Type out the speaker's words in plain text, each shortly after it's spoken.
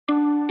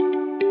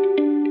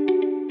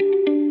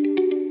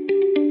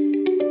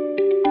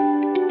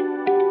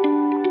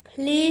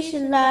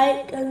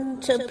like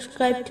and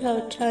subscribe to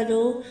our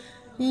channel.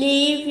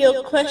 Leave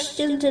your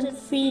questions and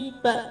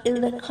feedback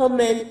in the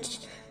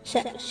comments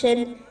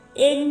section.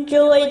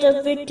 Enjoy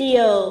the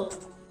video.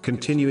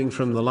 Continuing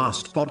from the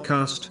last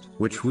podcast,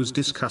 which was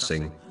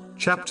discussing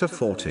chapter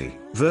 40,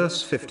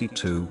 verse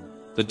 52.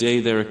 The day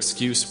their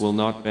excuse will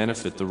not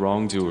benefit the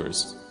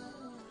wrongdoers,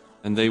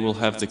 and they will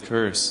have the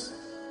curse,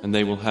 and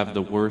they will have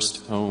the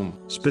worst home.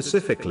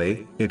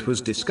 Specifically, it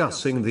was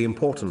discussing the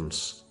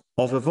importance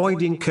of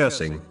avoiding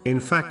cursing. In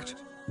fact,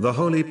 the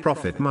Holy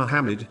Prophet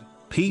Muhammad,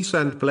 peace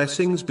and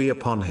blessings be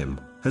upon him,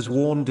 has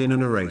warned in a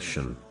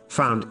narration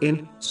found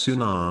in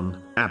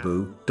Sunan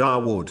Abu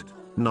Dawood,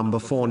 number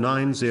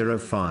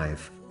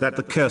 4905, that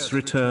the curse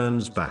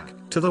returns back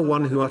to the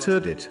one who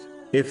uttered it,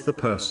 if the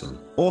person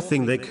or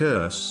thing they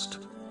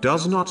cursed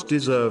does not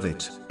deserve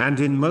it, and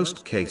in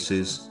most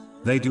cases,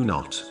 they do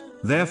not.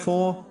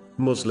 Therefore,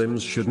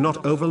 Muslims should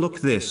not overlook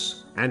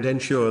this, and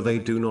ensure they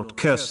do not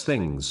curse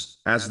things,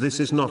 as this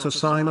is not a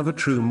sign of a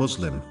true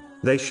Muslim.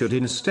 They should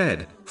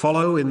instead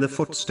follow in the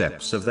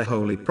footsteps of the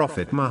Holy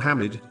Prophet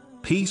Muhammad,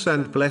 peace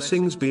and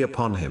blessings be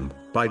upon him,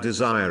 by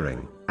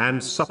desiring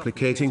and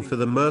supplicating for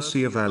the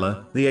mercy of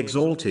Allah, the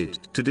Exalted,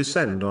 to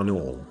descend on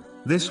all.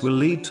 This will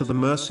lead to the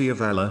mercy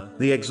of Allah,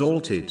 the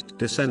Exalted,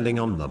 descending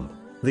on them.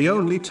 The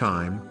only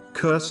time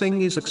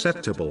cursing is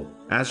acceptable,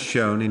 as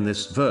shown in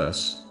this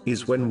verse,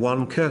 is when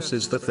one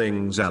curses the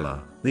things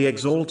Allah, the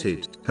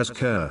Exalted, has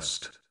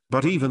cursed.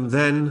 But even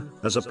then,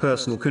 as a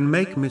person can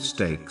make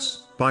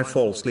mistakes, by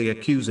falsely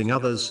accusing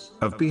others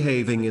of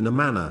behaving in a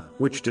manner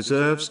which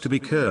deserves to be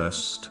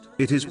cursed,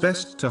 it is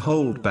best to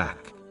hold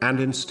back, and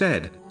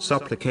instead,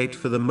 supplicate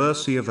for the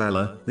mercy of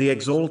Allah, the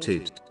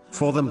Exalted,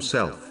 for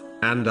themselves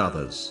and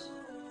others.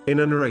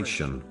 In a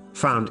narration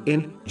found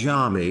in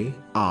Jami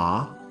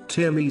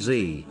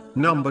Tirmizi,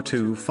 number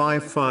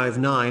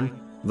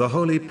 2559, the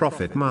Holy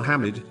Prophet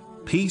Muhammad,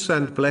 peace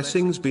and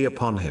blessings be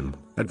upon him,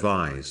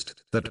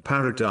 advised that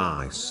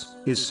paradise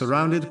is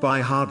surrounded by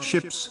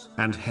hardships,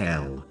 and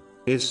hell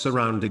is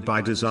surrounded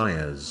by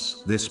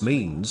desires. This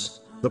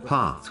means, the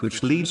path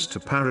which leads to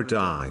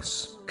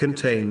paradise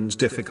contains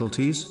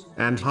difficulties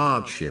and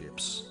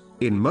hardships.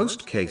 In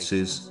most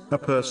cases, a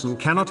person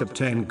cannot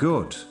obtain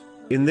good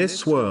in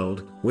this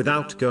world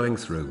without going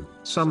through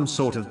some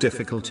sort of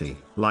difficulty,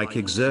 like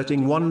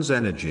exerting one's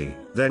energy.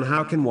 Then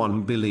how can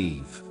one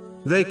believe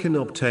they can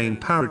obtain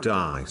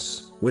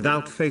paradise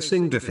without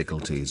facing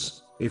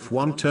difficulties? If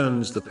one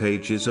turns the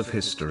pages of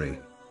history,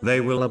 they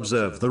will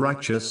observe the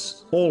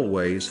righteous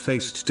always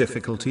faced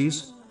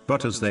difficulties,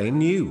 but as they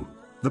knew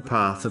the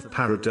path of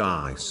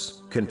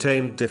paradise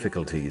contained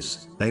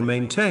difficulties, they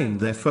maintained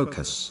their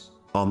focus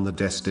on the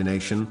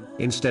destination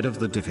instead of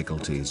the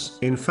difficulties.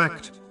 In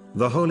fact,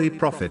 the Holy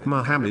Prophet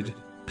Muhammad,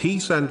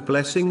 peace and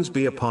blessings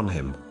be upon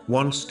him,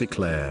 once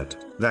declared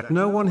that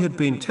no one had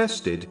been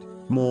tested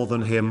more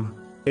than him,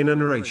 in a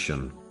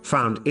narration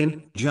found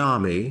in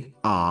Jami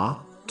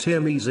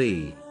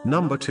Tirmizi,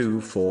 number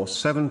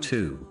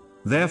 2472.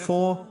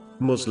 Therefore,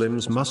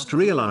 Muslims must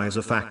realize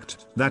a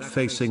fact that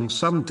facing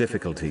some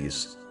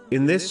difficulties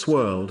in this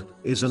world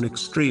is an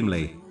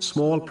extremely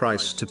small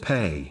price to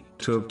pay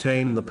to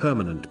obtain the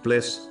permanent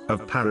bliss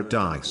of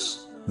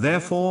paradise.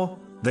 Therefore,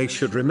 they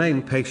should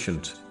remain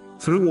patient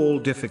through all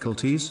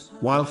difficulties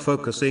while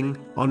focusing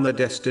on the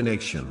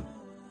destination.